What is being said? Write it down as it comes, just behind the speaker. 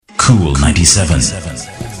Cool 97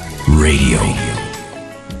 Radio.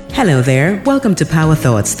 Hello there. Welcome to Power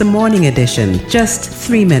Thoughts, the morning edition. Just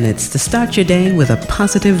 3 minutes to start your day with a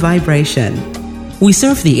positive vibration. We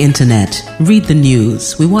surf the internet, read the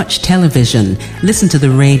news, we watch television, listen to the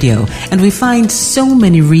radio, and we find so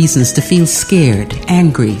many reasons to feel scared,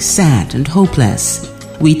 angry, sad, and hopeless.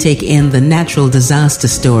 We take in the natural disaster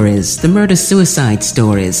stories, the murder-suicide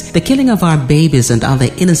stories, the killing of our babies and other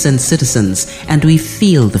innocent citizens, and we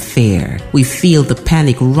feel the fear. We feel the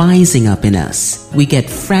panic rising up in us. We get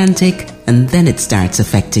frantic, and then it starts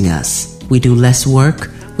affecting us. We do less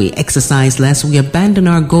work, we exercise less, we abandon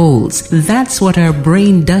our goals. That's what our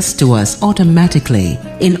brain does to us automatically.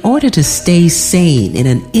 In order to stay sane in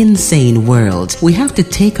an insane world, we have to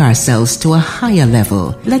take ourselves to a higher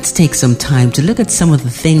level. Let's take some time to look at some of the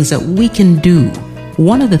things that we can do.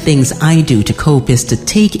 One of the things I do to cope is to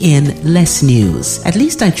take in less news. At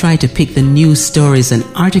least I try to pick the news stories and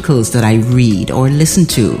articles that I read or listen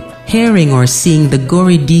to. Hearing or seeing the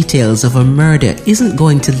gory details of a murder isn't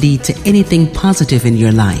going to lead to anything positive in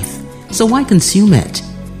your life. So why consume it?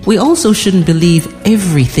 We also shouldn't believe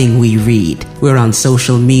everything we read. We're on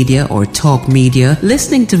social media or talk media,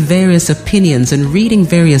 listening to various opinions and reading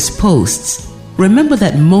various posts. Remember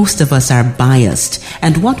that most of us are biased,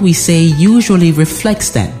 and what we say usually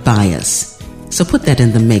reflects that bias. So put that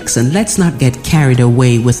in the mix and let's not get carried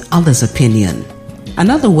away with others' opinion.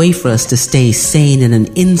 Another way for us to stay sane in an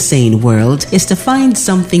insane world is to find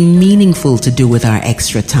something meaningful to do with our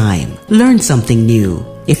extra time. Learn something new.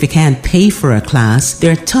 If you can't pay for a class,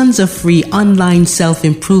 there are tons of free online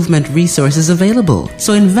self-improvement resources available.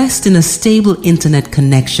 So invest in a stable internet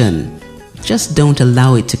connection. Just don't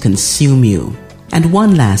allow it to consume you. And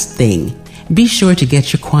one last thing. Be sure to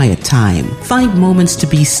get your quiet time. Find moments to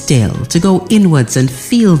be still, to go inwards and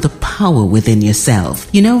feel the power within yourself.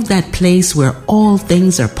 You know that place where all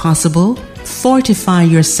things are possible? Fortify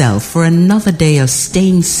yourself for another day of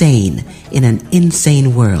staying sane in an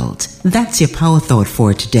insane world. That's your power thought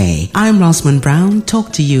for today. I'm Rosamund Brown.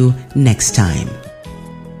 Talk to you next time.